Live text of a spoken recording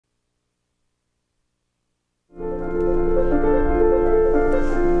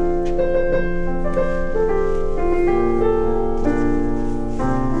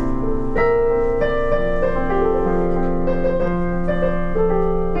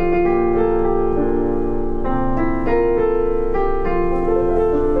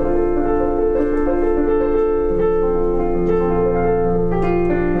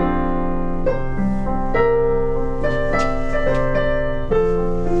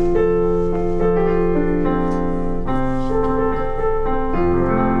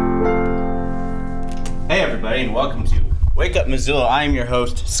Wake Up Missoula. I am your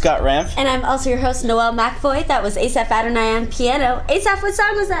host, Scott Ramp. And I'm also your host, Noelle McFoy. That was Asaph Adonai on piano. Asaph, what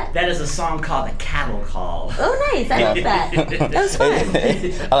song was that? That is a song called The Cattle Call. Oh, nice. I love that. That was fun.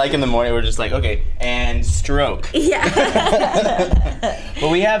 I like in the morning, we're just like, okay, and stroke. Yeah.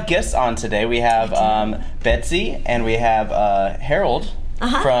 But we have guests on today. We have Betsy and we have Harold.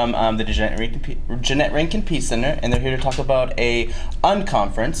 From the Jeanette Rankin Peace Center, and they're here to talk about a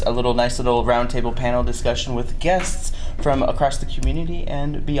unconference, a nice little roundtable panel discussion with guests from across the community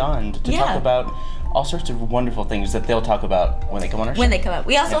and beyond to talk about all sorts of wonderful things that they'll talk about when they come on our show. When they come up.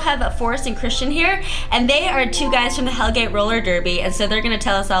 We also have Forrest and Christian here, and they are two guys from the Hellgate Roller Derby, and so they're going to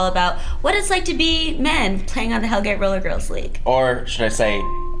tell us all about what it's like to be men playing on the Hellgate Roller Girls League. Or should I say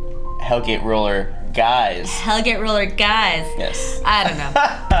Hellgate Roller Guys. Hellgate Roller Guys. Yes. I don't know.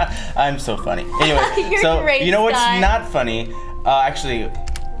 I'm so funny. Anyway, so great, you know what's Scott. not funny? Actually,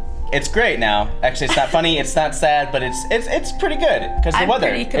 it's great now. Actually, it's not funny. It's not sad, but it's pretty good because the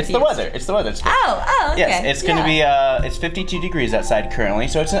weather. It's the weather. It's the weather. It's good. Oh, okay. Yes, it's going to be. It's 52 degrees outside currently,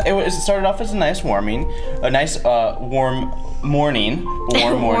 so it started off as a nice warm morning.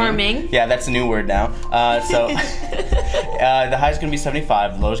 Warming. Yeah, that's a new word now. So the high's going to be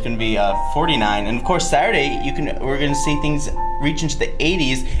 75, the low's going to be 49, and of course Saturday we're going to see things reach into the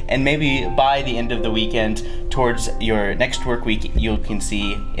 80s, and maybe by the end of the weekend, towards your next work week, you can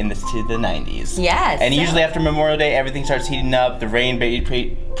see to the 90s. Yes. And usually after Memorial Day, everything starts heating up. The rain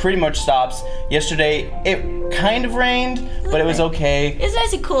pretty much stops. Yesterday, it kind of rained, but it was okay. It was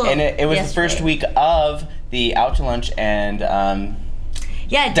nice and cool. And it was the first week of the Out to Lunch and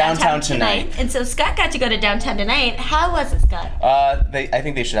Downtown Tonight. And so Scott got to go to Downtown Tonight. How was it, Scott? I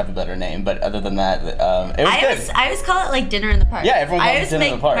think they should have a better name, but other than that, it was good. I always call it like Dinner in the Park. Yeah, everyone calls it Dinner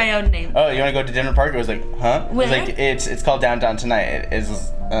in the Park. I always make my own name. Oh, you want to go to Dinner in the Park? It was like, huh? Where? It's called Downtown Tonight. It's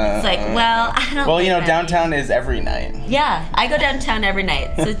like, well, I don't. Well, you know, downtown is every night. Yeah, I go downtown every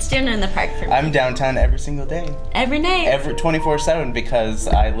night, so it's Dinner in the Park for me. I'm downtown every single day. Every night. 24/7 because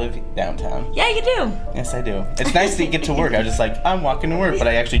I live downtown. Yeah, you do. Yes, I do. It's nice to get to work. I was just like, I'm walking to work, but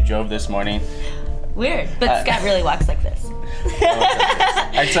I actually drove this morning. Weird, but Scott really walks like this.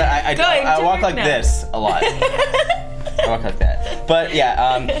 I walk like this a lot. I walk like that. But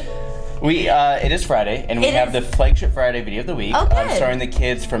yeah, it is Friday, and we have the flagship Friday video of the week, starring the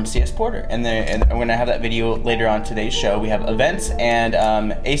kids from CS Porter, and I'm going to have that video later on today's show. We have events, and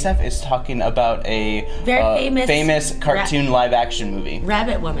Asaph is talking about a very famous cartoon live-action movie.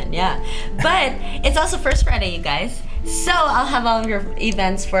 Rabbit Woman, yeah. But it's also First Friday, you guys. So I'll have all of your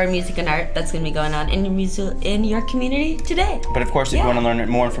events for music and art that's going to be going on in your community today. But of course, if you want to learn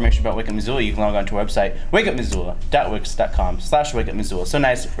more information about Wake Up Missoula, you can log on to our website, wakeupmissoula.wix.com/wakeupmissoula. So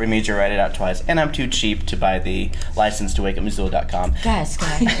nice, we made you write it out twice, and I'm too cheap to buy the license to wakeupmissoula.com. Guys.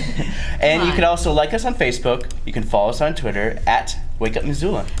 And you can also like us on Facebook. You can follow us on Twitter at Wake Up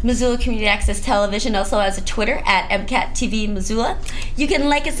Missoula. Missoula Community Access Television also has a Twitter at MCAT-TV Missoula. You can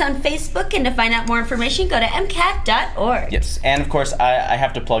like us on Facebook, and to find out more information, go to mcat.org. Yes, and of course, I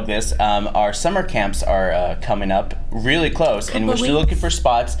have to plug this. Our summer camps are coming up really close, and we're still looking for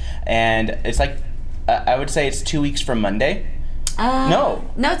spots, and it's like, I would say it's 2 weeks from Monday. No,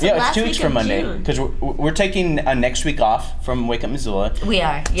 it's 2 weeks from Monday, because we're taking next week off from Wake Up Missoula. We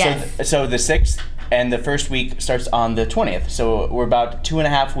are, yes. So the 6th, and the first week starts on the 20th. So we're about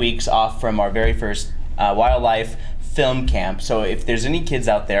 2.5 weeks off from our very first wildlife film camp. So if there's any kids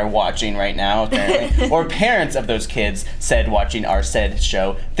out there watching right now, apparently, or parents of those kids watching our said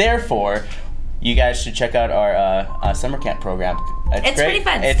show, therefore, you guys should check out our summer camp program. It's great. Pretty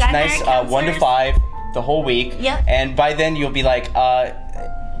fun. It's nice, 1 to 5 the whole week. Yep. And by then you'll be like,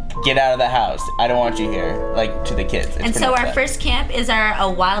 get out of the house. I don't want you here, like to the kids. And so our first camp is a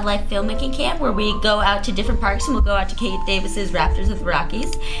wildlife filmmaking camp where we go out to different parks, and we'll go out to Kate Davis's Raptors of the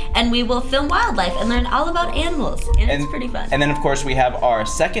Rockies, and we will film wildlife and learn all about animals, and it's pretty fun. And then of course we have our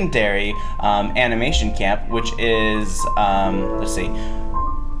secondary animation camp, which is, let's see,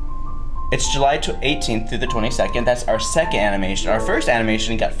 it's July 18th through the 22nd. That's our second animation. Our first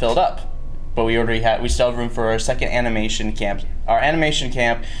animation got filled up, but we still have room for our second animation camp. Our animation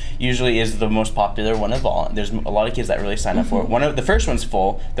camp usually is the most popular one of all. There's a lot of kids that really sign up for it. The first one's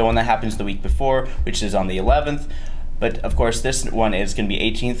full, the one that happens the week before, which is on the 11th. But of course, this one is going to be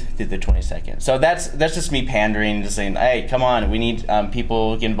 18th through the 22nd. So that's just me pandering, just saying, hey, come on, we need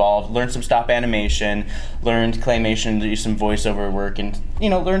people to get involved, learn some stop animation, learn claymation, do some voiceover work, and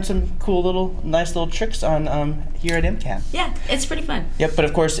learn some cool nice little tricks on here at MCAT. Yeah, it's pretty fun. Yep, but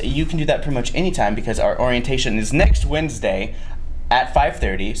of course you can do that pretty much anytime because our orientation is next Wednesday. at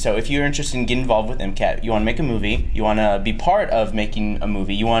 5:30. So if you're interested in getting involved with MCAT, you want to make a movie, you want to be part of making a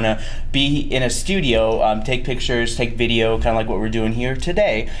movie, you want to be in a studio, take pictures, take video, kind of like what we're doing here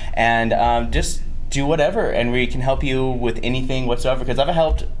today, and just do whatever, and we can help you with anything whatsoever, because I've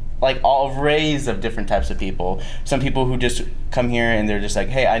helped like all arrays of different types of people. Some people who just come here and they're just like,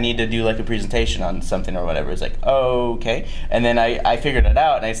 hey, I need to do like a presentation on something or whatever. It's like, oh, okay. And then I figured it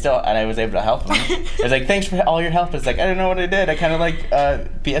out, and I was able to help them. I was like, thanks for all your help. It's like, I don't know what I did. I kind of like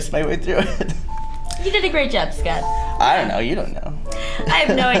BS my way through it. You did a great job, Scott. I don't know. You don't know. I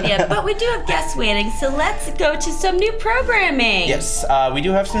have no idea, but we do have guests waiting, so let's go to some new programming. Yes, we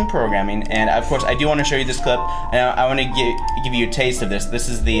do have some programming, and of course, I do want to show you this clip, and I want to give you a taste of this. This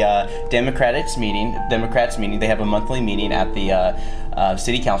is the Democrats meeting. They have a monthly meeting at the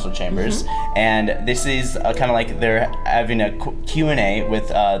City Council chambers, and this is kind of like they're having a Q&A with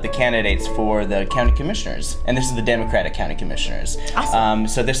the candidates for the county commissioners, and this is the Democratic county commissioners. Awesome.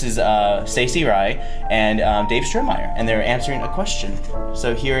 So this is Stacey Rye and Dave Strohmeyer, and they're answering a question.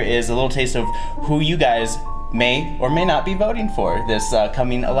 So here is a little taste of who you guys may or may not be voting for this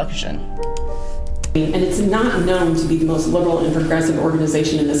coming election. And it's not known to be the most liberal and progressive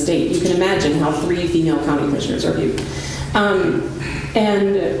organization in the state. You can imagine how 3 female county commissioners are viewed.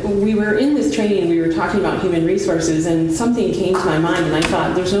 And we were in this training, we were talking about human resources, and something came to my mind, and I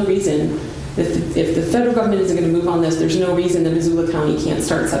thought, there's no reason, if the federal government isn't going to move on this, there's no reason that Missoula County can't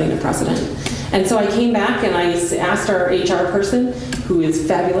start setting a precedent. And so I came back and I asked our HR person, who is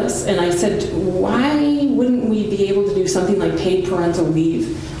fabulous, and I said, why wouldn't we be able to do something like paid parental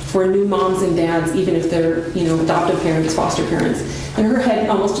leave for new moms and dads, even if they're, adoptive parents, foster parents? And her head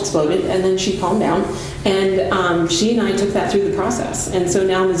almost exploded, and then she calmed down, and she and I took that through the process. And so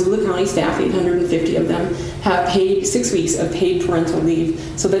now Missoula County staff, 850 of them, have paid 6 weeks of paid parental leave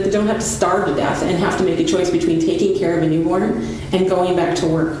so that they don't have to starve to death and have to make a choice between taking care of a newborn and going back to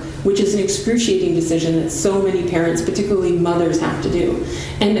work, which is an excruciating decision that so many parents, particularly mothers, have to do.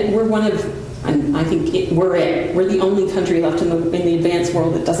 And we're one of, and I think we're the only country left in the advanced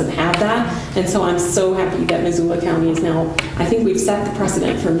world that doesn't have that. And so I'm so happy that Missoula County is now, I think we've set the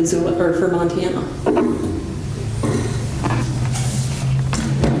precedent for Missoula, or for Montana.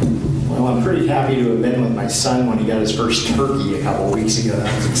 Well, I'm pretty happy to have been with my son when he got his first turkey a couple of weeks ago.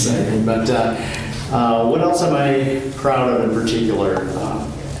 That was exciting. But what else am I proud of in particular?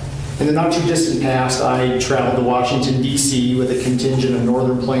 In the not too distant past, I traveled to Washington, D.C. with a contingent of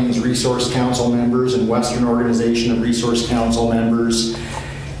Northern Plains Resource Council members and Western Organization of Resource Council members.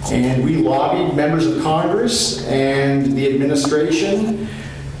 And we lobbied members of Congress and the administration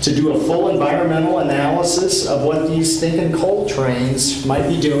to do a full environmental analysis of what these stinking coal trains might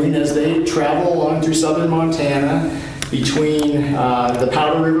be doing as they travel along through southern Montana between the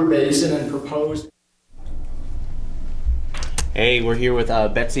Powder River Basin and proposed. Hey, we're here with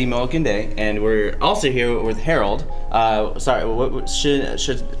Betsy, Mulligan-Dague, and we're also here with Harold. Shinsato.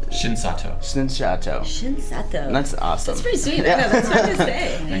 Shinsato. That's awesome. That's pretty sweet. Yeah. I know, that's hard to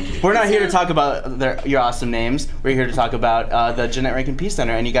say. Thank you. We're not here to talk about your awesome names. We're here to talk about the Jeanette Rankin Peace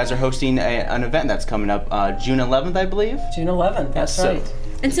Center, and you guys are hosting an event that's coming up June 11th, I believe? June 11th, that's right.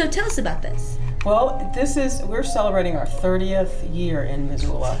 And so tell us about this. Well, we're celebrating our 30th year in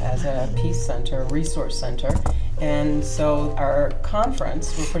Missoula as a peace center, resource center. And so our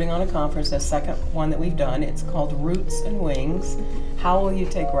conference, we're putting on a conference, the second one that we've done. It's called Roots and Wings. How will you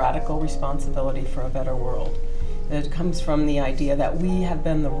take radical responsibility for a better world? It comes from the idea that we have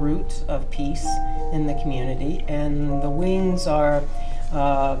been the root of peace in the community, and the wings are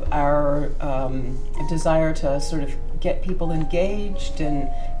our desire to sort of get people engaged and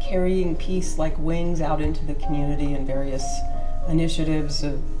carrying peace like wings out into the community in various initiatives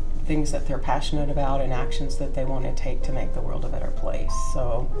of things that they're passionate about and actions that they want to take to make the world a better place.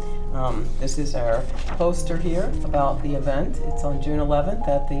 So this is our poster here about the event. It's on June 11th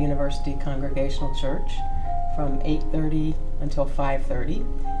at the University Congregational Church from 8:30 until 5:30.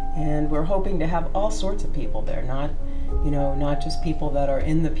 And we're hoping to have all sorts of people there, not just people that are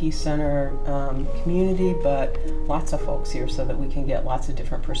in the Peace Center community, but lots of folks here so that we can get lots of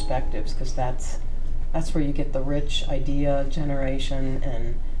different perspectives, because that's where you get the rich idea generation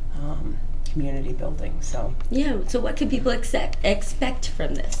and community building. So yeah. So what can people expect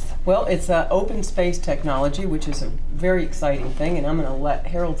from this? Well, it's open space technology, which is a very exciting thing, and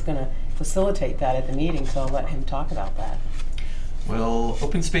Harold's going to facilitate that at the meeting, so I'll let him talk about that. Well,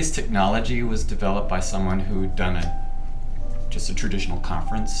 open space technology was developed by someone who'd done just a traditional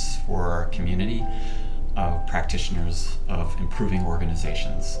conference for our community of practitioners of improving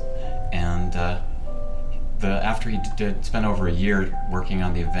organizations. And after he did spend over a year working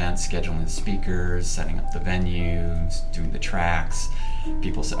on the event, scheduling the speakers, setting up the venues, doing the tracks,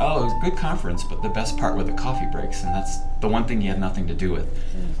 people said, "Oh, it was a good conference, but the best part were the coffee breaks," and that's the one thing he had nothing to do with.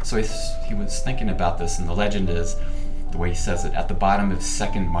 So he was thinking about this, and the legend is, the way he says it, at the bottom of his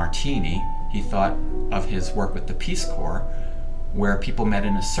second martini, he thought of his work with the Peace Corps, where people met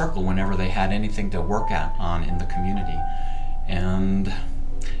in a circle whenever they had anything to work on in the community. And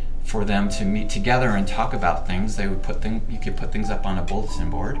for them to meet together and talk about things, they would you could put things up on a bulletin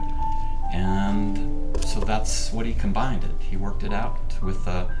board. And so that's what he combined it. He worked it out with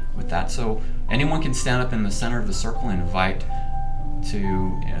that. So anyone can stand up in the center of the circle and invite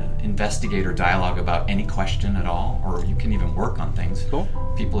to investigate or dialogue about any question at all, or you can even work on things. Cool.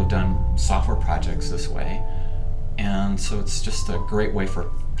 People have done software projects this way. And so it's just a great way for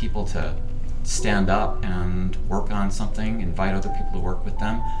people to stand up and work on something, invite other people to work with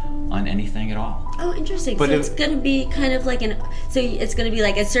them on anything at all. Oh, interesting. But so it's going to be kind of like it's going to be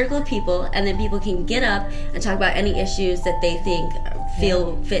like a circle of people, and then people can get up and talk about any issues that they think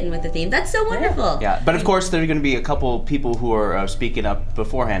feel fit in with the theme. That's so wonderful. Yeah, but of course there are going to be a couple people who are speaking up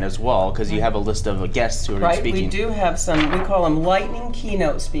beforehand as well, because you have a list of guests who are speaking. We do have some, we call them lightning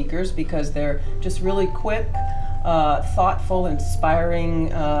keynote speakers, because they're just really quick, thoughtful,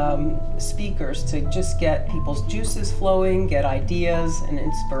 inspiring speakers to just get people's juices flowing, get ideas and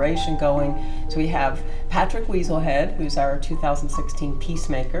inspiration going. So we have Patrick Weaselhead, who's our 2016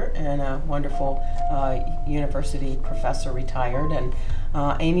 Peacemaker and a wonderful university professor, retired, and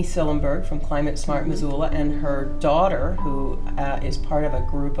Amy Sillenberg from Climate Smart Missoula, and her daughter, who is part of a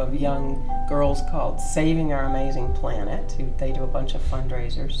group of young girls called Saving Our Amazing Planet. They do a bunch of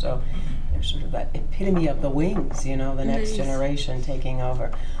fundraisers. So sort of that epitome of the wings, you know, the next generation taking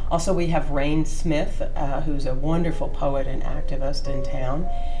over. Also, we have Rain Smith, who's a wonderful poet and activist in town,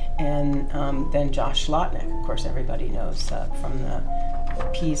 and then Josh Schlotnick, of course, everybody knows from the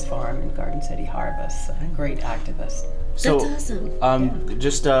Peas Farm and Garden City Harvest, a great activist. So, that's awesome.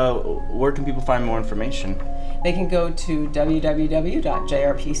 Just where can people find more information? They can go to www.jrpc.org.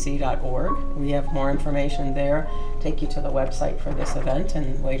 We have more information there. Take you to the website for this event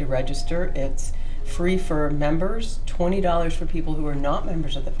and way to register. It's free for members, $20 for people who are not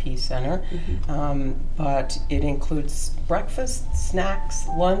members of the Peace Center, but it includes breakfast, snacks,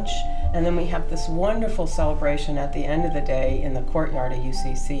 lunch, and then we have this wonderful celebration at the end of the day in the courtyard of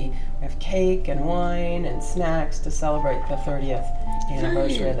UCC. We have cake and wine and snacks to celebrate the 30th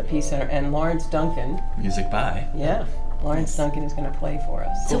anniversary of the Peace Center. And Lawrence Duncan. Music by. Yeah, Lawrence Duncan is going to play for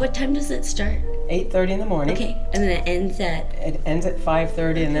us. So what time does it start? 8:30 in the morning. Okay, and then it ends at? It ends at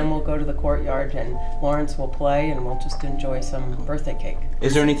 5:30, and then we'll go to the courtyard, and Lawrence will play, and we'll just enjoy some birthday cake.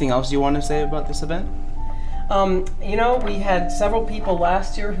 Is there anything else you want to say about this event? You know, we had several people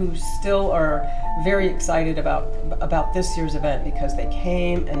last year who still are very excited about this year's event, because they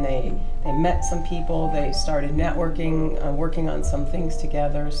came and they met some people, they started networking, working on some things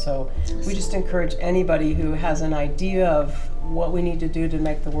together. So we just encourage anybody who has an idea of what we need to do to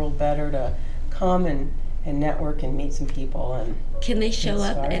make the world better to come and network and meet some people. And can they show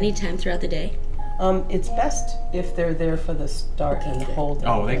up anytime throughout the day? It's best if they're there for the start and the whole day.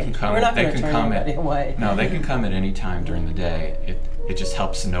 Oh, they can come. We're not they going to can turn come anybody away. No, they can come at any time during the day. It just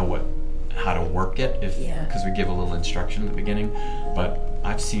helps to know how to work it, because we give a little instruction at the beginning. But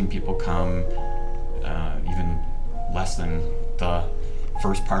I've seen people come even less than the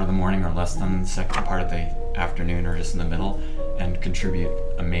first part of the morning, or less than the second part of the afternoon, or just in the middle, and contribute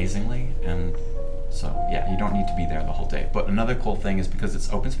amazingly. And so, yeah, you don't need to be there the whole day. But another cool thing is, because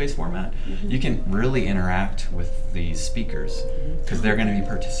it's open space format, you can really interact with the speakers, because they're going to be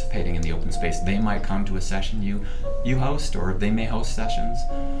participating in the open space. They might come to a session you host, or they may host sessions.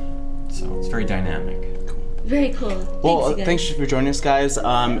 So it's very dynamic. Very cool. Well, thanks for joining us, guys.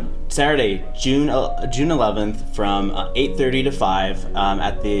 Saturday, June 11th, from 8:30 to 5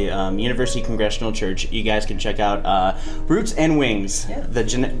 at the University Congressional Church. You guys can check out Roots and Wings,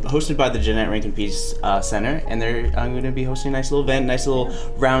 hosted by the Jeanette Rankin Peace Center, and they're going to be hosting a nice little event, nice little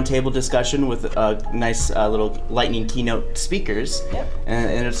round table discussion with nice little lightning keynote speakers,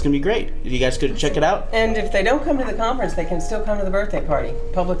 and it's going to be great. You guys could check it out. And if they don't come to the conference, they can still come to the birthday party.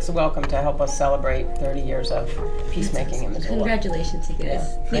 Public's welcome to help us celebrate 30 years of peacemaking in Missoula. Congratulations, you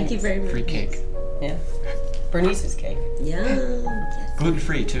guys. Thank you very much. Free cake. Yeah. Bernice's cake. Yum. Yes.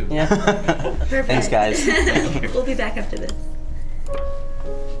 Gluten-free, too. Yeah. Perfect. Thanks, guys. We'll be back after this.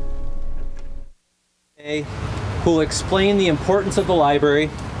 Who will explain the importance of the library,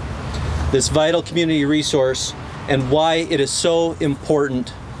 this vital community resource, and why it is so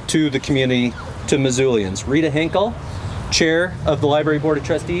important to the community, to Missoulians. Rita Hinkle, Chair of the Library Board of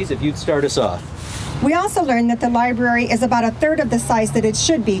Trustees, if you'd start us off. We also learned that the library is about a third of the size that it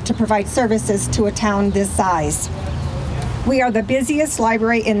should be to provide services to a town this size. We are the busiest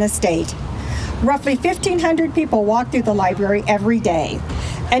library in the state. Roughly 1,500 people walk through the library every day.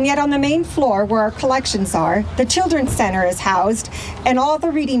 And yet on the main floor where our collections are, the Children's Center is housed and all the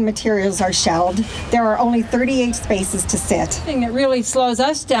reading materials are shelved. There are only 38 spaces to sit. The thing that really slows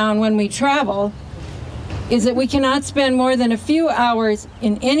us down when we travel is that we cannot spend more than a few hours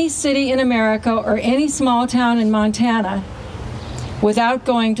in any city in America or any small town in Montana without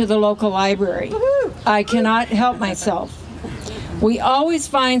going to the local library. I cannot help myself. We always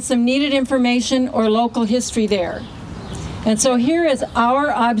find some needed information or local history there. And so here is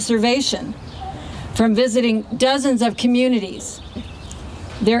our observation from visiting dozens of communities.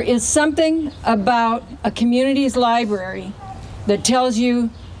 There is something about a community's library that tells you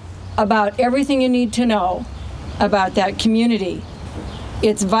about everything you need to know about that community.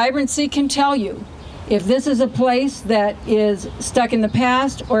 Its vibrancy can tell you if this is a place that is stuck in the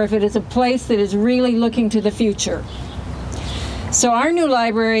past or if it is a place that is really looking to the future. So our new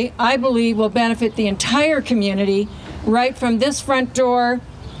library, I believe, will benefit the entire community, right from this front door,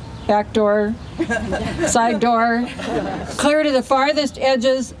 back door, side door, clear to the farthest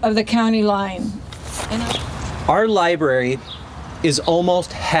edges of the county line. Our library is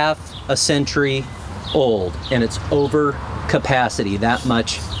almost half a century old, and it's over capacity. That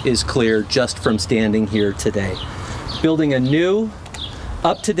much is clear just from standing here today. Building a new,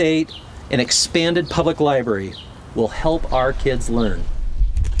 up-to-date, and expanded public library will help our kids learn.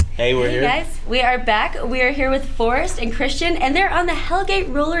 Hey, we're here. Hey guys, we are back. We are here with Forrest and Christian, and they're on the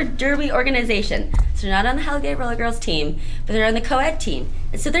Hellgate Roller Derby organization. So they're not on the Hellgate Roller Girls team, but they're on the co-ed team.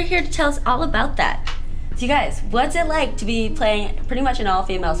 And so they're here to tell us all about that. So you guys, what's it like to be playing pretty much an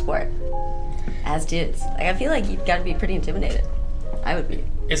all-female sport as dudes? Like, I feel like you've got to be pretty intimidated. I would be.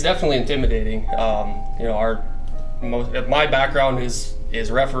 It's definitely intimidating. You know, my background is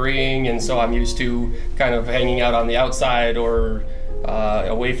refereeing, and so I'm used to kind of hanging out on the outside or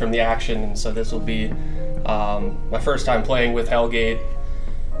away from the action, and so this will be my first time playing with Hellgate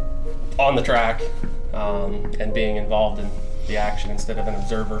on the track and being involved in the action instead of an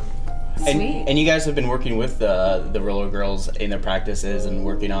observer. And you guys have been working with the Roller Girls in their practices and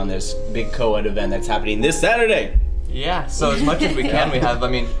working on this big co-ed event that's happening this Saturday. Yeah, so as much as we can, we have. I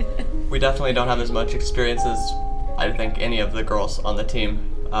mean, we definitely don't have as much experience as I think any of the girls on the team,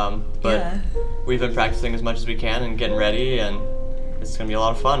 but we've been practicing as much as we can and getting ready, and it's gonna be a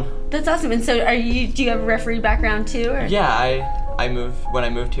lot of fun. That's awesome. And so, do you have a referee background too? Or? Yeah, when I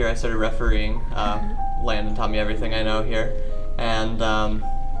moved here, I started refereeing. Landon taught me everything I know here, and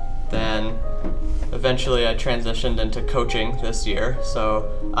then eventually I transitioned into coaching this year.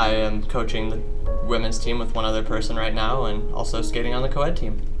 So I am coaching the women's team with one other person right now, and also skating on the co-ed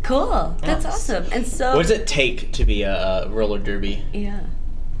team. Cool. That's awesome. And so, what does it take to be a roller derby? Yeah.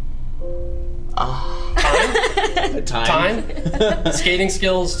 Time. Skating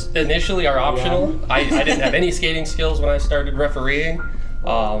skills initially are optional. Yeah. I didn't have any skating skills when I started refereeing.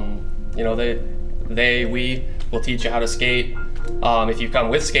 You know, we will teach you how to skate. If you come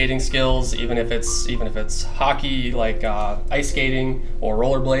with skating skills, even if it's hockey, like ice skating or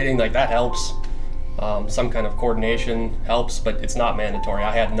rollerblading, like that helps. Some kind of coordination helps, but it's not mandatory.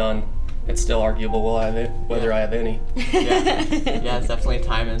 I had none. It's still arguable whether I have any. Yeah, it's definitely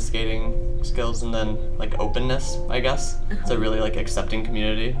time and skating skills, and then like openness, I guess. It's a really like accepting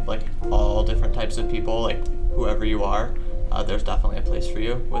community, like all different types of people, like whoever you are. There's definitely a place for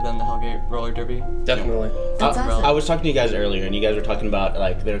you within the Hellgate Roller Derby. Definitely. That's awesome. I was talking to you guys earlier, and you guys were talking about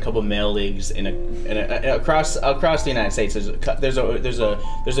like there are a couple of male leagues across the United States. There's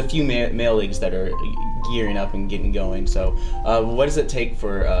a few male leagues that are gearing up and getting going. So, what does it take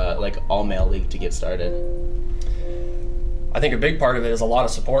for like all male league to get started? I think a big part of it is a lot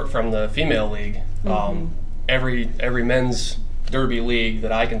of support from the female league. Mm-hmm. Every men's derby league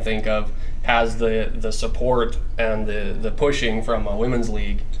that I can think of has the support and the pushing from a women's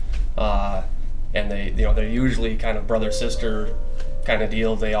league, and they're usually kind of brother sister kind of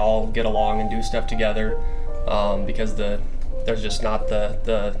deal. They all get along and do stuff together because there's just not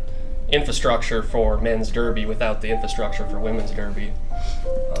the infrastructure for men's derby without the infrastructure for women's derby.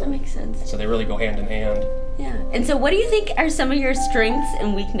 That makes sense. So they really go hand in hand. Yeah. And so, what do you think are some of your strengths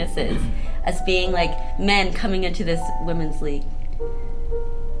and weaknesses as being like men coming into this women's league?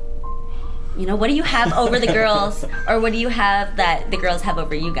 You know, what do you have over the girls, or what do you have that the girls have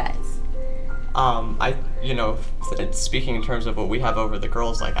over you guys? Speaking in terms of what we have over the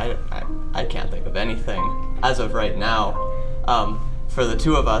girls, like I can't think of anything as of right now. For the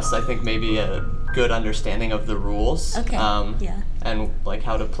two of us, I think maybe good understanding of the rules. Okay. Yeah. And like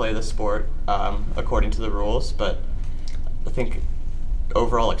how to play the sport according to the rules. But I think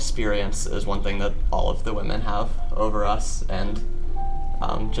overall experience is one thing that all of the women have over us, and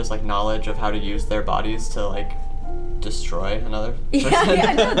just like knowledge of how to use their bodies to like destroy another person.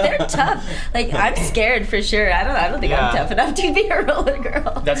 Yeah, no, they're tough. Like, I'm scared for sure. I don't think I'm tough enough to be a roller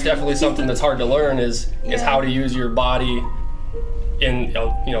girl. That's definitely something that's hard to learn is how to use your body in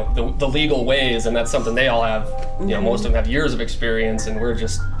the legal ways, and that's something they all have. You know, most of them have years of experience, and we're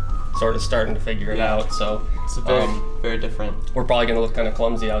just sort of starting to figure it out. So it's very different. We're probably going to look kind of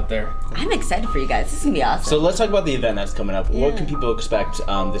clumsy out there. I'm excited for you guys. This is gonna be awesome. So let's talk about the event that's coming up. What can people expect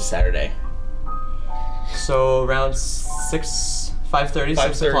this Saturday? So around 5:30,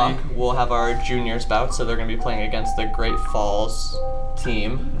 6 o'clock, we'll have our juniors bout. So they're going to be playing against the Great Falls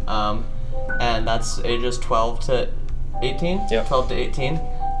team, and that's ages 12 to 18. Yep. 12 to 18,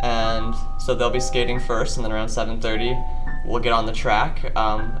 and so they'll be skating first, and then around 7:30, we'll get on the track,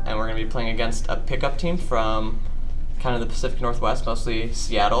 and we're going to be playing against a pickup team from kind of the Pacific Northwest, mostly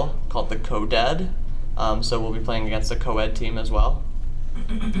Seattle, called the Co-Ded. So we'll be playing against a co-ed team as well.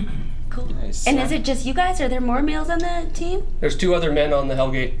 Cool. Nice. And is it just you guys? Are there more males on the team? There's 2 other men on the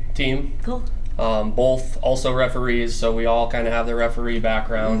Hellgate team. Cool. Both also referees, so we all kind of have the referee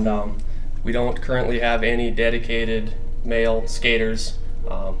background. We don't currently have any dedicated male skaters.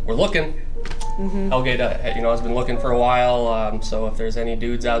 We're looking. Hellgate, has been looking for a while. So if there's any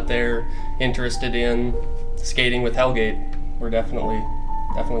dudes out there interested in skating with Hellgate, we're definitely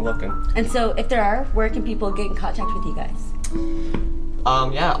looking. And so, if there are, where can people get in contact with you guys?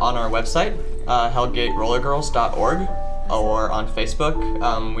 On our website, hellgaterollergirls.org, or on Facebook.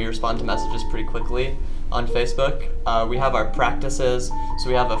 We respond to messages pretty quickly on Facebook. We have our practices, so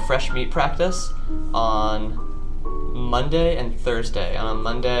we have a fresh meat practice on Monday and Thursday. And on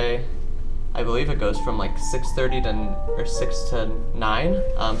Monday, I believe it goes from like 6:30 to 6 to 9.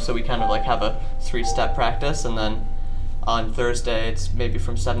 So we kind of like have a 3-step practice, and then on Thursday it's maybe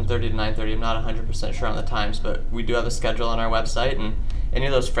from 7:30 to 9:30. I'm not 100% sure on the times, but we do have a schedule on our website, and any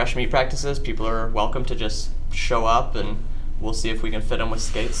of those fresh meat practices, people are welcome to just show up, and we'll see if we can fit them with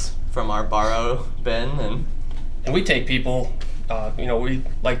skates from our borrow bin. And we take people, we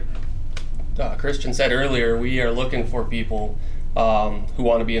like Christian said earlier, we are looking for people who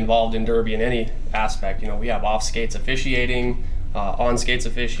want to be involved in Derby in any aspect. We have off skates officiating, on skates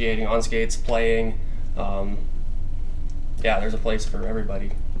officiating, on skates playing. There's a place for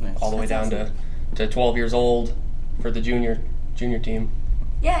everybody. Nice. All the way down to 12 years old for the junior team.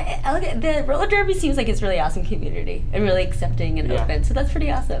 Yeah, the roller derby seems like it's really awesome community and really accepting and open. So that's pretty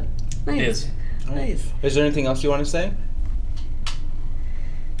awesome. Nice. It is. Nice. Is there anything else you want to say?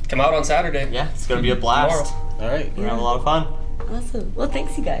 Come out on Saturday. Yeah, it's going to be a blast. Tomorrow. All right. We're going to have a lot of fun. Awesome. Well,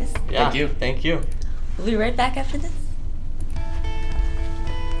 thanks, you guys. Yeah, Thank you. Thank you. We'll be right back after this.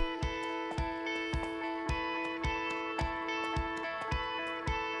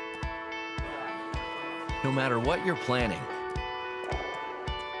 No matter what you're planning,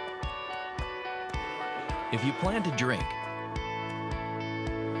 if you plan to drink,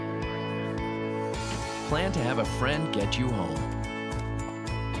 plan to have a friend get you home,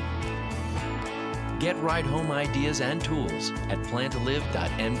 get ride home ideas and tools at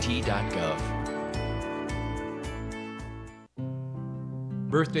plantolive.mt.gov.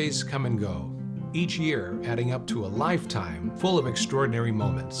 Birthdays come and go, each year adding up to a lifetime full of extraordinary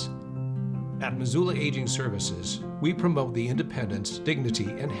moments. At Missoula Aging Services, we promote the independence, dignity,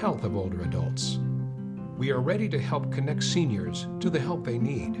 and health of older adults. We are ready to help connect seniors to the help they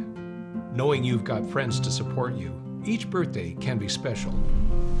need. Knowing you've got friends to support you, each birthday can be special.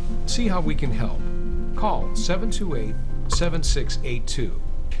 See how we can help. Call 728-7682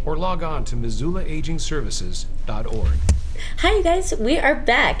 or log on to MissoulaAgingServices.org. Hi you guys, we are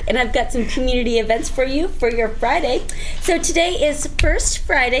back and I've got some community events for you for your Friday. So today is First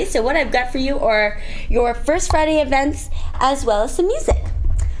Friday, so what I've got for you are your First Friday events as well as some music.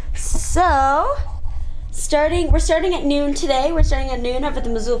 So, we're starting at noon today. We're starting at noon up at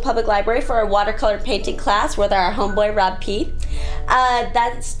the Missoula Public Library for our watercolor painting class with our homeboy Rob P.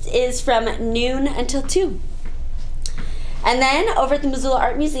 That is from noon until 2. And then over at the Missoula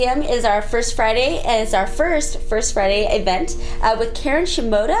Art Museum is our First Friday, and it's our first Friday event with Karen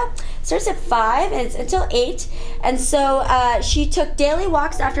Shimoda. It starts at 5 and it's until 8. And so she took daily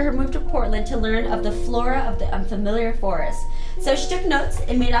walks after her move to Portland to learn of the flora of the unfamiliar forest. So she took notes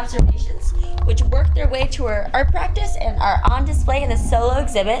and made observations, which worked their way to her art practice and are on display in the solo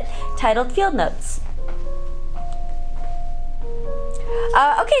exhibit titled Field Notes.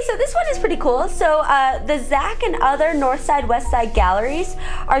 Okay, so this one is pretty cool. So the Zach and other North Side, West Side galleries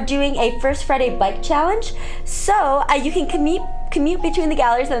are doing a First Friday bike challenge. So you can commute between the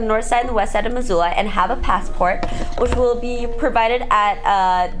galleries on the north side and the west side of Missoula and have a passport, which will be provided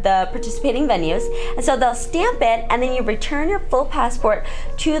at the participating venues. And so they'll stamp it, and then you return your full passport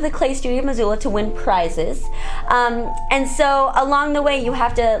to the Clay Studio Missoula to win prizes. And so along the way, you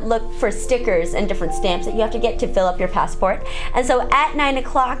have to look for stickers and different stamps that you have to get to fill up your passport. And so at 9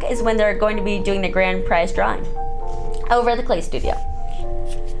 o'clock is when they're going to be doing the grand prize drawing over at the Clay Studio.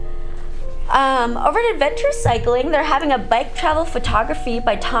 Over at Adventure Cycling, they're having a bike travel photography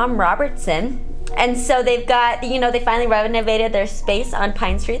by Tom Robertson. And so they've got, you know, they finally renovated their space on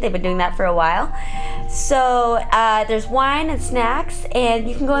Pine Street. They've been doing that for a while. So there's wine and snacks, and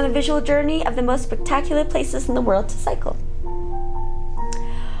you can go on a visual journey of the most spectacular places in the world to cycle.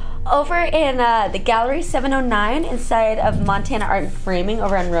 Over in the Gallery 709 inside of Montana Art and Framing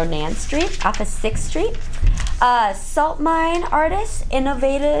over on Ronan Street off of 6th Street. Salt mine artists,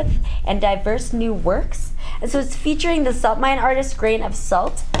 innovative and diverse new works. And so it's featuring the salt mine artist Grain of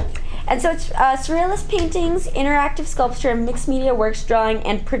Salt. And so it's surrealist paintings, interactive sculpture, mixed media works, drawing,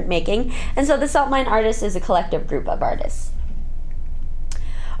 and printmaking. And so the salt mine artist is a collective group of artists.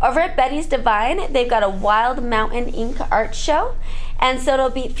 Over at Betty's Divine, they've got a Wild Mountain Ink art show. And so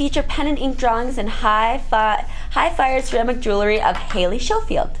it'll feature pen and ink drawings and high-fired ceramic jewelry of Haley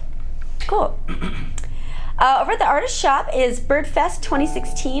Schofield. Cool. Over at the Artist Shop is Birdfest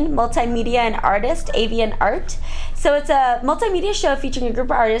 2016 Multimedia and Artist, Avian Art. So it's a multimedia show featuring a group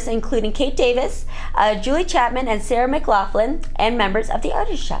of artists including Kate Davis, Julie Chapman, and Sarah McLaughlin, and members of the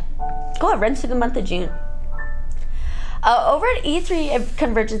Artist Shop. Cool, it runs through the month of June. Over at E3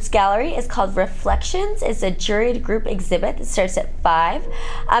 Convergence Gallery is called Reflections. It's a juried group exhibit that starts at 5.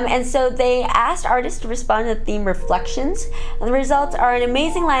 And so they asked artists to respond to the theme Reflections. And the results are an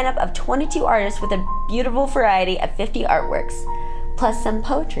amazing lineup of 22 artists with a beautiful variety of 50 artworks, plus some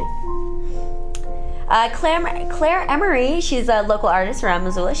poetry. Claire Emery, she's a local artist around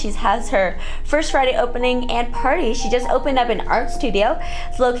Missoula. She has her First Friday opening and party. She just opened up an art studio.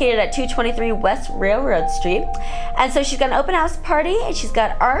 It's located at 223 West Railroad Street. And so she's got an open house party, and she's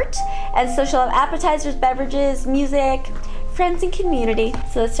got art. And so she'll have appetizers, beverages, music, friends, and community.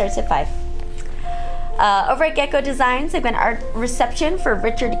 So it starts at 5. Over at Gecko Designs, they've got an art reception for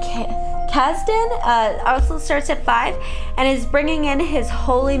Richard Kasdan. Also starts at 5, and is bringing in his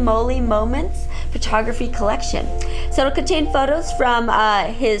Holy Moly Moments photography collection. So it'll contain photos from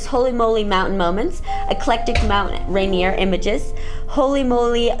his Holy Moly Mountain Moments, Eclectic Mount Rainier Images, Holy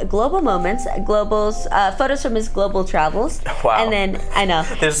Moly Global Moments, photos from his global travels. Wow. And then, I know.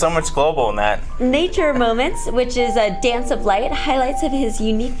 There's so much global in that. Nature Moments, which is a dance of light, highlights of his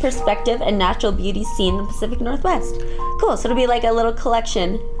unique perspective and natural beauty seen in the Pacific Northwest. Cool, so it'll be like a little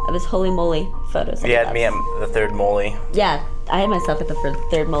collection of his Holy Moly photos. You had me at the third moly. Yeah, I had myself at the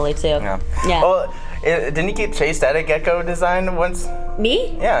third moly too. Yeah. Yeah. Well, didn't you get chased at a Gecko Design once?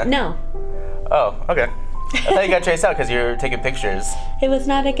 Me? Yeah. No. Oh, okay. I thought you got chased out because you were taking pictures. It was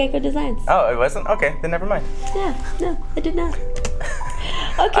not at Gecko Designs. Oh, it wasn't? Okay, then never mind. Yeah, no, I did not.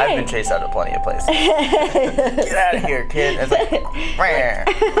 Okay. I've been chased out of plenty of places. Get out of here, kid. It's like,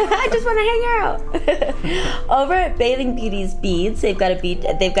 I just want to hang out. Over at Bathing Beauty's Beads, they've got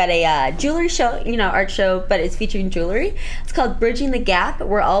a jewelry show, art show, but it's featuring jewelry. It's called Bridging the Gap.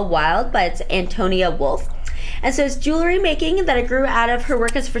 We're All Wild by Antonia Wolf. And so it's jewelry making that grew out of her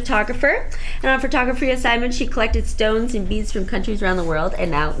work as a photographer. And on photography assignments, she collected stones and beads from countries around the world and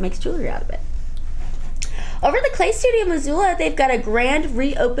now makes jewelry out of it. Over at the Clay Studio Missoula, they've got a grand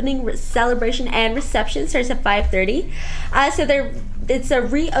reopening celebration and reception. Starts at 5:30. It's a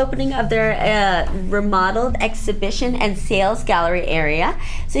reopening of their remodeled exhibition and sales gallery area.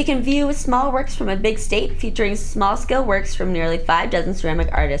 So you can view small works from a big state featuring small-scale works from nearly 5 dozen ceramic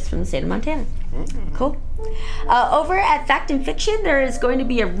artists from the state of Montana. Cool. Over at Fact and Fiction, there is going to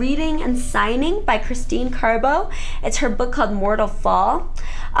be a reading and signing by Christine Carbo. It's her book called Mortal Fall.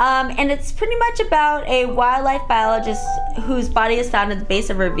 And it's pretty much about a wildlife biologist whose body is found at the base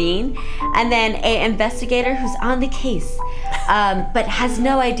of a ravine, and then an investigator who's on the case, but has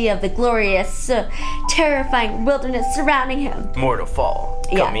no idea of the glorious, terrifying wilderness surrounding him. Mortal Fall.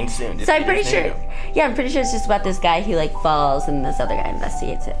 Coming soon. So I'm pretty sure. Yeah, I'm pretty sure it's just about this guy who falls and this other guy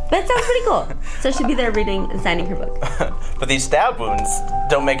investigates it. But it sounds pretty cool. So she'll be there reading and signing her book. But these stab wounds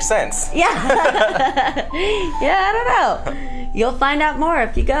don't make sense. Yeah. Yeah, I don't know. You'll find out more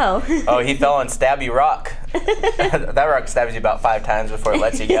if you go. Oh, he fell on Stabby Rock. That rock stabs you about 5 times before it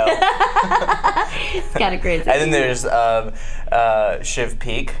lets you go. It's kind of crazy. And then there's Shiv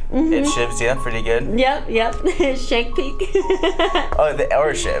Peak. It shivs you pretty good. Yep. Shank Peak.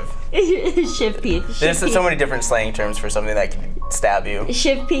 Or Shiv. Shiv Peak. There's so many different slang terms for something that can stab you.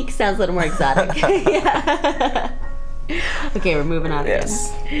 Shiv Peak sounds a little more exotic. Yeah. Okay, we're moving on.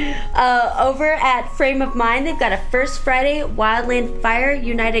 Yes. Over at Frame of Mind, they've got a First Friday Wildland Fire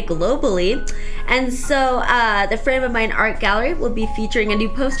United Globally. And so the Frame of Mind Art Gallery will be featuring a new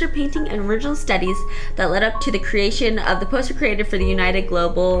poster, painting, and original studies that led up to the creation of the poster created for the United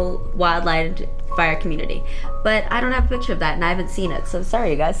Global Wildland Fire community. But I don't have a picture of that, and I haven't seen it, so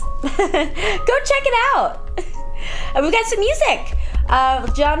sorry, you guys. Go check it out. And we've got some music.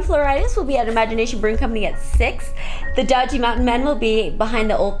 John Floridas will be at Imagination Brewing Company at 6. The Dodgy Mountain Men will be behind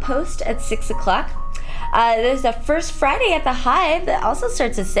the Old Post at 6 o'clock. There's a First Friday at the Hive that also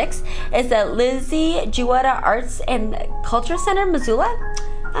starts at 6. It's the Lizzie Juwetta Arts and Culture Center, Missoula.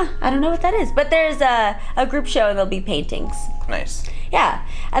 I don't know what that is, but there's a group show and there'll be paintings. Nice. Yeah,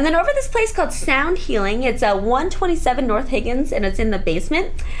 and then over this place called Sound Healing, it's 127 North Higgins, and it's in the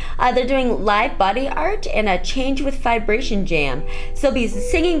basement. They're doing live body art and a change with vibration jam. So there'll be a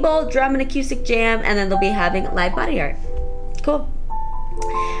singing bowl, drum and acoustic jam, and then they'll be having live body art. Cool.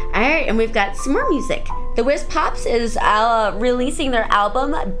 All right, and we've got some more music. The Whiz Pops is releasing their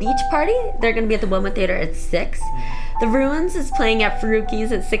album Beach Party. They're going to be at the Wilma Theater at 6. The Ruins is playing at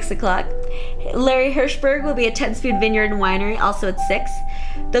Faruqi's at 6 o'clock. Larry Hirschberg will be at 10 Spoon Vineyard and Winery, also at 6.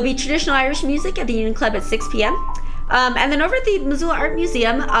 There'll be traditional Irish music at the Union Club at 6 p.m. And then over at the Missoula Art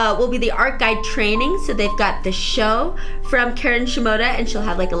Museum will be the art guide training. So they've got the show from Karen Shimoda, and she'll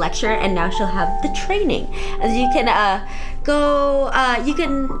have like a lecture, and now she'll have the training. As you can you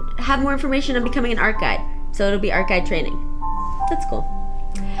can have more information on becoming an art guide. So it'll be art guide training. That's cool.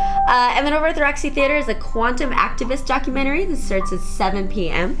 And then over at the Roxy Theater is a Quantum Activist documentary. This starts at 7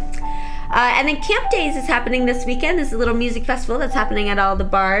 p.m. And then Camp Days is happening this weekend. This is a little music festival that's happening at all the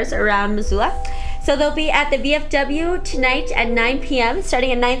bars around Missoula. So they'll be at the VFW tonight at 9 p.m.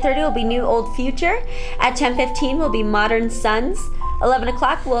 Starting at 9:30 will be New Old Future. At 10:15 will be Modern Sons. 11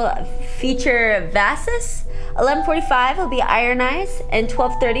 o'clock will feature Vassus. 11:45 will be Iron Eyes. And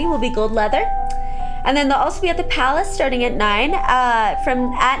 12:30 will be Gold Leather. And then they'll also be at the Palace starting at 9.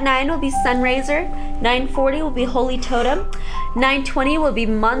 At 9 will be Sunraiser. 9:40 will be Holy Totem. 9:20 will be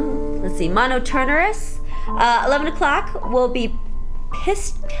Monoturnerus. 11 o'clock will be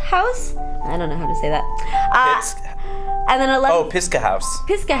Pisk House. I don't know how to say that. And then 11. Pisca House.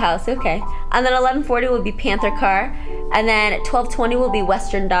 Pisca House, okay. And then 11:40 will be Panther Car. And then at 12:20 will be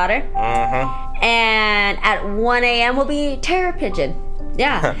Western Daughter. And at 1 a.m. will be Terror Pigeon.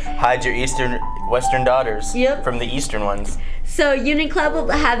 Yeah. Hide your Western daughters from the Eastern ones. So Union Club will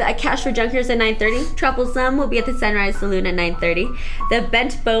have a Cash for Junkers at 9:30. Troublesome will be at the Sunrise Saloon at 9:30. The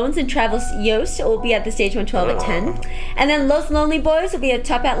Bent Bones and Travis Yost will be at the Stage 112 at 10. And then Los Lonely Boys will be at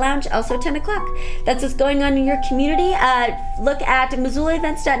Top Hat Lounge also at 10 o'clock. That's what's going on in your community. Look at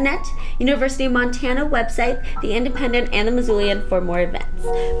MissoulaEvents.net, University of Montana website, The Independent, and the Missoulian for more events.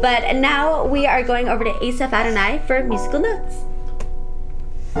 But now we are going over to Asaph Adonai for musical notes.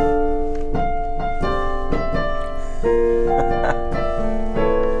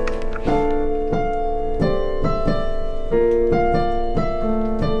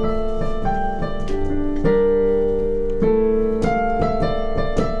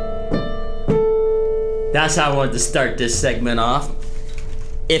 That's how I wanted to start this segment off.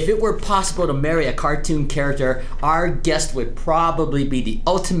 If it were possible to marry a cartoon character, our guest would probably be the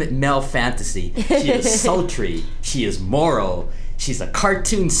ultimate male fantasy. She is sultry, she is moral, she's a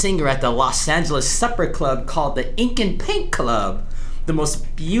cartoon singer at the Los Angeles supper club called the Ink and Paint Club. The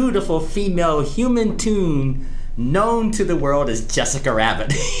most beautiful female human tune known to the world is Jessica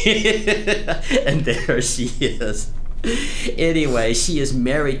Rabbit. And there she is. Anyway, she is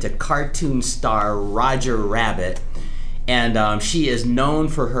married to cartoon star Roger Rabbit, and she is known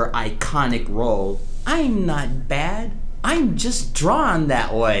for her iconic role, "I'm not bad, I'm just drawn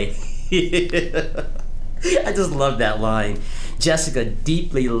that way." I just love that line. Jessica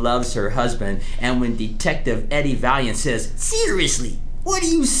deeply loves her husband, and when Detective Eddie Valiant says, "Seriously, what do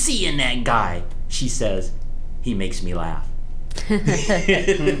you see in that guy?" she says, "He makes me laugh."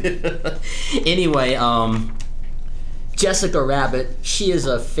 Anyway, Jessica Rabbit, she is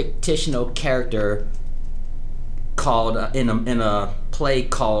a fictional character called in a play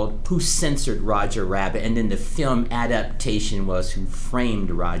called Who Censored Roger Rabbit, and then the film adaptation was Who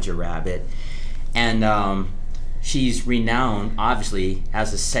Framed Roger Rabbit. And she's renowned, obviously,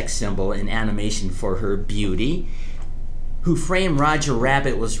 as a sex symbol in animation for her beauty, Who Framed Roger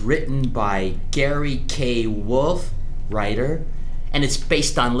Rabbit was written by Gary K. Wolfe, writer, and it's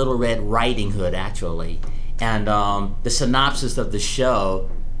based on Little Red Riding Hood, actually. And the synopsis of the show,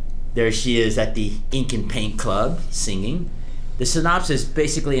 there she is at the Ink and Paint Club singing. The synopsis,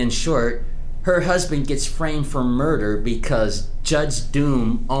 basically in short, her husband gets framed for murder because Judge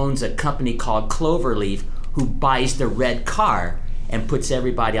Doom owns a company called Cloverleaf who buys the red car and puts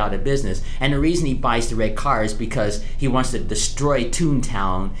everybody out of business. And the reason he buys the red car is because he wants to destroy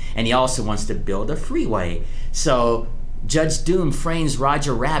Toontown, and he also wants to build a freeway. So Judge Doom frames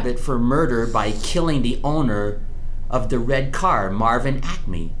Roger Rabbit for murder by killing the owner of the red car, Marvin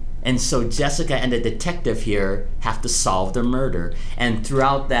Acme. And so Jessica and the detective here have to solve the murder. And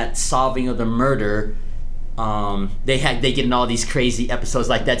throughout that solving of the murder, they get in all these crazy episodes,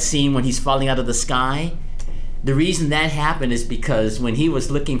 like that scene when he's falling out of the sky. The reason that happened is because when he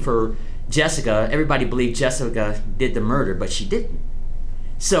was looking for Jessica, everybody believed Jessica did the murder, but she didn't.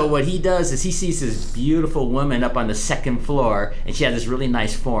 So what he does is he sees this beautiful woman up on the second floor, and she had this really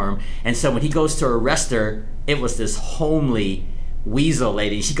nice form. And so when he goes to arrest her, it was this homely weasel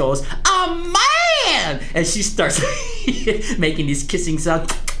lady. She goes, "A man!" And she starts making these kissing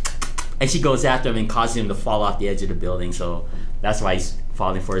sounds. And she goes after him and causes him to fall off the edge of the building. So that's why he's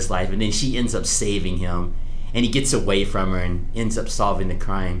falling for his life. And then she ends up saving him. And he gets away from her and ends up solving the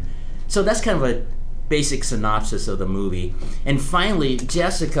crime. So that's kind of a basic synopsis of the movie. And finally,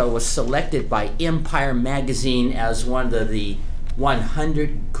 Jessica was selected by Empire magazine as one of the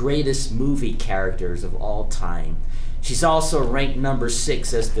 100 greatest movie characters of all time. She's also ranked number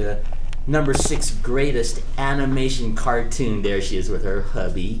 6 as the number 6 greatest animation cartoon. There she is with her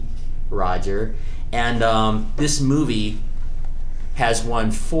hubby, Roger. And this movie has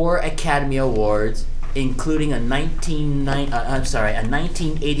won 4 Academy Awards, including a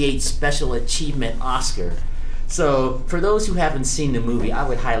 1988 Special Achievement Oscar. So for those who haven't seen the movie, I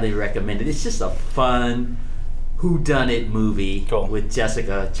would highly recommend it. It's just a fun whodunit movie with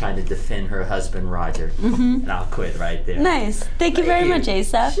Jessica trying to defend her husband, Roger. And I'll quit right there. Nice. Thank you very much,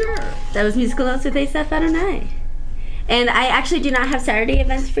 Asaph. Sure. That was Musical Notes with Asaph Adonai. And I actually do not have Saturday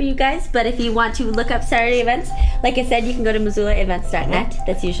events for you guys, but if you want to look up Saturday events, like I said, you can go to MissoulaEvents.net.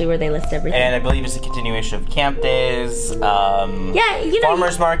 That's usually where they list everything. And I believe it's a continuation of camp days,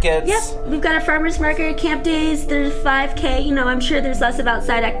 farmers markets. Yep, we've got a farmers market, camp days, there's 5K, I'm sure there's lots of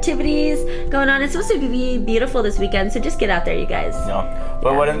outside activities going on. It's supposed to be beautiful this weekend, so just get out there, you guys.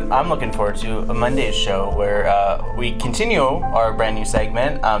 But what I'm looking forward to, a Monday's show, where we continue our brand new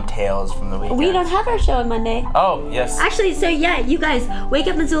segment, Tales from the Weekend. We don't have our show on Monday. Oh, yes. Actually, so yeah, you guys, Wake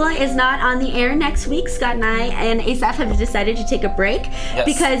Up Missoula is not on the air next week. Scott and I and Asaph have decided to take a break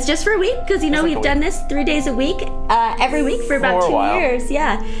because just for a week, because we've done this 3 days a week, every week for about 2 years.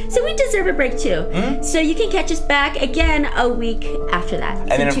 Yeah, so we deserve a break too. So you can catch us back again a week after that.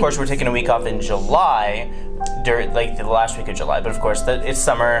 And then of course we're taking a week off in July, during like the last week of July. But of course it's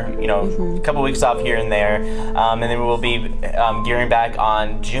summer, a couple weeks off here and there, and then we'll be gearing back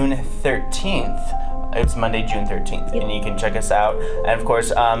on June 13th. It's Monday, June 13th, and you can check us out. And of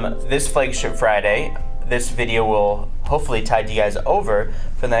course, this Flagship Friday, this video will hopefully tide you guys over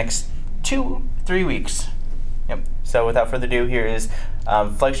for the next 2-3 weeks. Yep. So without further ado, here is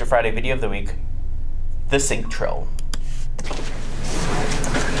Flagship Friday video of the week, The Sink Troll.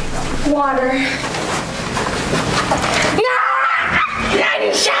 Water.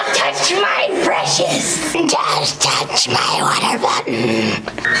 None shall touch my precious. Just touch my water button.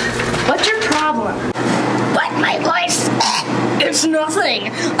 What's your problem? What, my voice? It's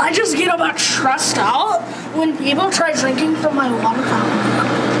nothing. I just get about stressed out when people try drinking from my water fountain.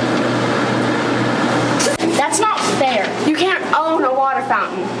 That's not fair. You can't own a water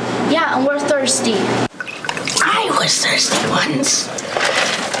fountain. Yeah, and we're thirsty. I was thirsty once.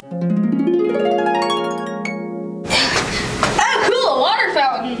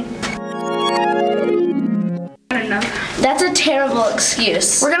 That's a terrible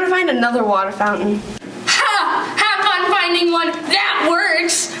excuse. We're gonna find another water fountain. Ha! Have fun finding one that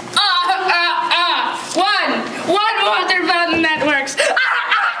works! One water fountain that works!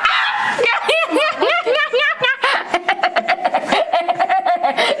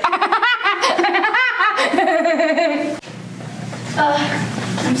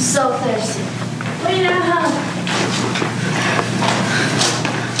 I'm so thirsty. Wait now.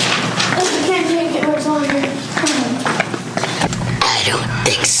 I can't take it much longer. I don't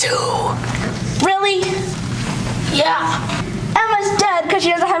think so. Really? Yeah. Emma's dead because she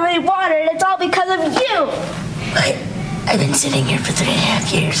doesn't have any water, and it's all because of you. I've been sitting here for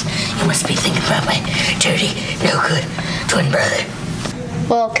 3.5 years. You must be thinking about my dirty, no good twin brother.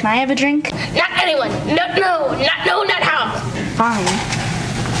 Well, can I have a drink? Not anyone. Not how. Fine.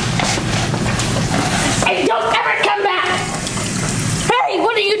 And don't ever come back. Hey,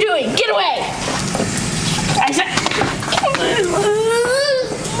 what are you doing? Get away. I said.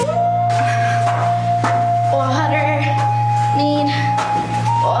 Water. Need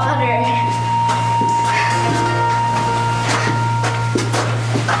water.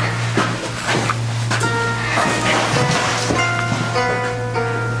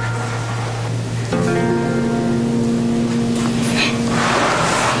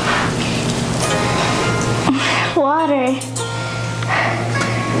 Water.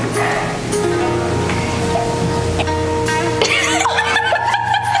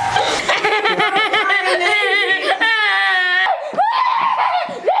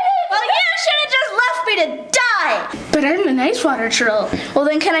 But I'm a nice water troll. Well,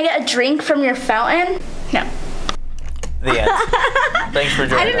 then can I get a drink from your fountain? No. The end. Thanks for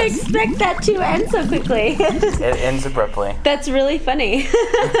joining us. I didn't expect that to end so quickly. It ends abruptly. That's really funny.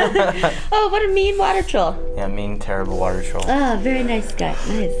 Oh, what a mean water troll. Yeah, mean, terrible water troll. Oh, very nice guy.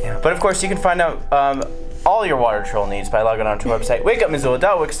 Nice. Yeah. But of course, you can find out all your water troll needs by logging on to our website,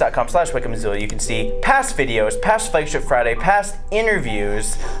 wakeupmissoula.wix.com/wakeupmissoula. You can see past videos, past Flagship Friday, past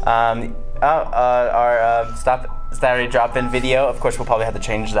interviews, our Saturday drop-in video. Of course, we'll probably have to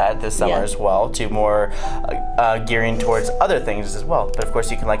change that this summer as well to more gearing towards other things as well. But of course,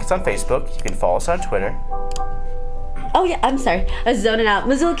 you can like us on Facebook. You can follow us on Twitter. Oh yeah, I'm sorry, I was zoning out.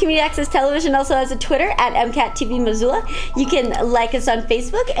 Missoula Community Access Television also has a Twitter at MCAT-TV Missoula. You can like us on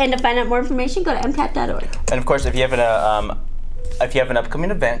Facebook, and to find out more information, go to MCAT.org. And of course, if you have an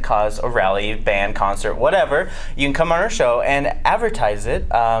upcoming event, cause, or rally, band, concert, whatever, you can come on our show and advertise it.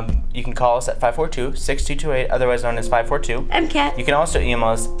 You can call us at 542-6228, otherwise known as 542. MCAT. You can also email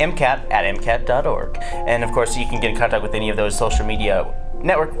us mcat@mcat.org. And of course, you can get in contact with any of those social media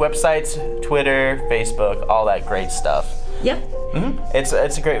network websites, Twitter, Facebook, all that great stuff. Yep. It's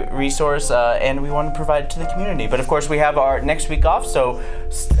a great resource, and we want to provide it to the community. But of course, we have our next week off, so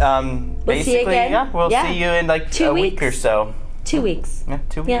we'll see you again. We'll see you in like 2 a week or so. 2 weeks. Yeah,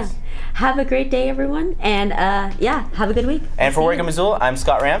 2 weeks. Yeah. Have a great day, everyone, and yeah, have a good week. And for Wake Up Missoula, I'm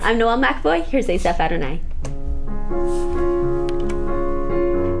Scott Ramp. I'm Noelle McAvoy. Here's Asaph Adonai.